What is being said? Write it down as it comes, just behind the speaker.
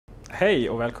Hej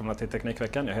och välkomna till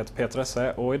Teknikveckan. Jag heter Peter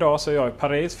Esse och idag så är jag i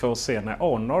Paris för att se när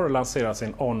Honor lanserar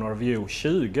sin Honor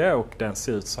View20 och den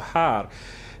ser ut så här.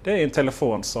 Det är en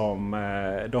telefon som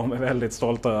de är väldigt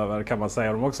stolta över, kan man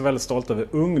säga. De är också väldigt stolta över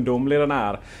hur ungdomlig den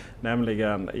är.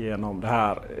 Nämligen genom det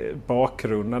här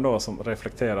bakgrunden då som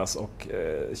reflekteras och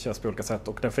körs på olika sätt.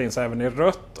 Och den finns även i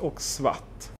rött och svart.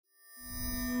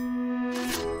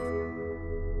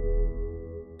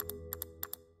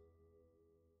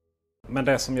 Men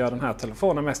det som gör den här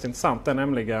telefonen mest intressant är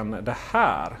nämligen det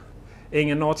här.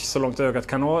 Ingen notch så långt ögat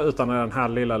kan nå, utan den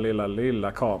här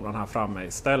lilla kameran här framme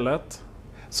i stället.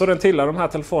 Så den tillhör de här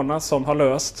telefonerna som har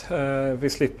löst. Vi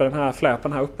slipper den här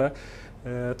flärpen här uppe.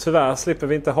 Tyvärr slipper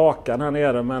vi inte hakan här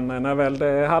nere, men när väl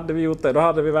det hade vi gjort det, då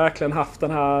hade vi verkligen haft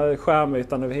den här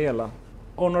skärmytan över hela.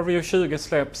 Honor View20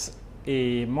 släpps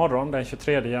imorgon den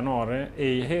 23 januari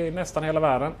i nästan hela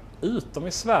världen, utom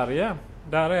i Sverige.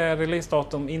 Där är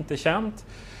releasedatum inte känt.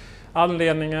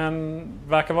 Anledningen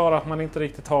verkar vara att man inte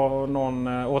riktigt har någon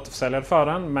återförsäljare för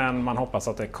den, men man hoppas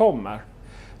att det kommer.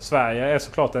 Sverige är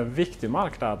såklart en viktig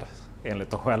marknad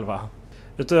enligt dem själva.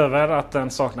 Utöver att den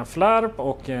saknar flärp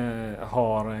och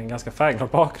har en ganska färgglad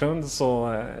bakgrund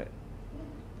så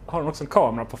har den också en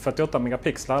kamera på 48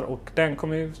 megapixlar och den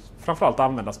kommer ju framförallt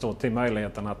användas då till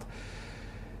möjligheten att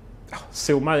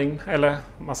zooma in, eller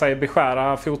man säger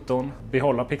beskära foton,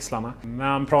 behålla pixlarna.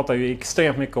 Man pratar ju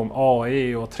extremt mycket om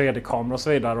AI och 3D-kameror och så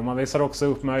vidare, och man visar också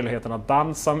upp möjligheten att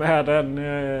dansa med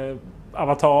en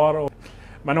avatar.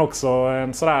 Men också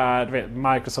en sådär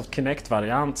Microsoft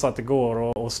Kinect-variant så att det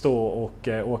går att stå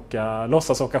och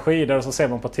låtsas åka skidor och så ser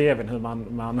man på tvn hur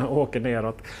man åker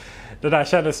neråt. Det där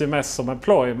kändes ju mest som en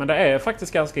ploj, men det är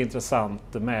faktiskt ganska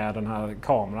intressant med den här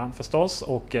kameran förstås.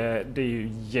 Och det är ju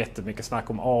jättemycket snack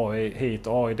om AI hit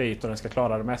och AI dit och den ska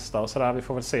klara det mesta och sådär. Vi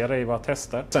får väl se det i våra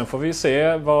tester. Sen får vi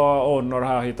se vad Honor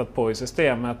har hittat på i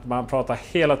systemet. Man pratar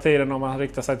hela tiden om att man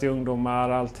riktar sig till ungdomar,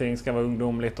 allting ska vara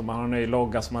ungdomligt och man har en ny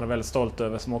logga som man är väldigt stolt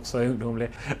över som också är ungdomlig.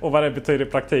 Och vad det betyder i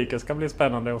praktiken ska bli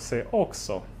spännande att se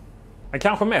också. Men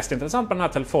kanske mest intressant på den här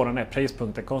telefonen är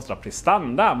prispunkten kontra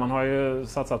prestanda. Man har ju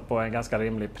satsat på en ganska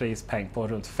rimlig prispeng på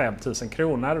runt 5 000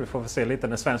 kronor. Vi får väl se lite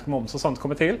när svensk moms och sånt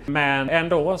kommer till. Men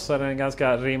ändå så är det en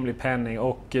ganska rimlig penning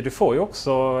och du får ju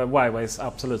också Huaweis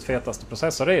absolut fetaste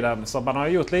processor i den. Så man har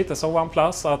gjort lite som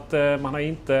OnePlus att man har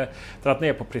inte dragit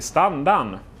ner på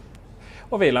prestandan.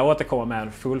 Och vill återkomma med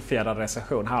en fullfjädrad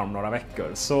recension här om några veckor.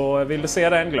 Så vill du se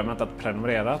den, glöm inte att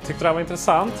prenumerera. Tyckte det var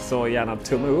intressant så gärna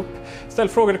tumme upp. Ställ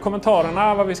frågor i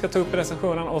kommentarerna vad vi ska ta upp i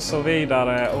recensionen och så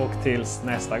vidare. Och tills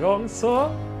nästa gång så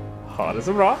ha det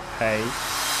så bra. Hej!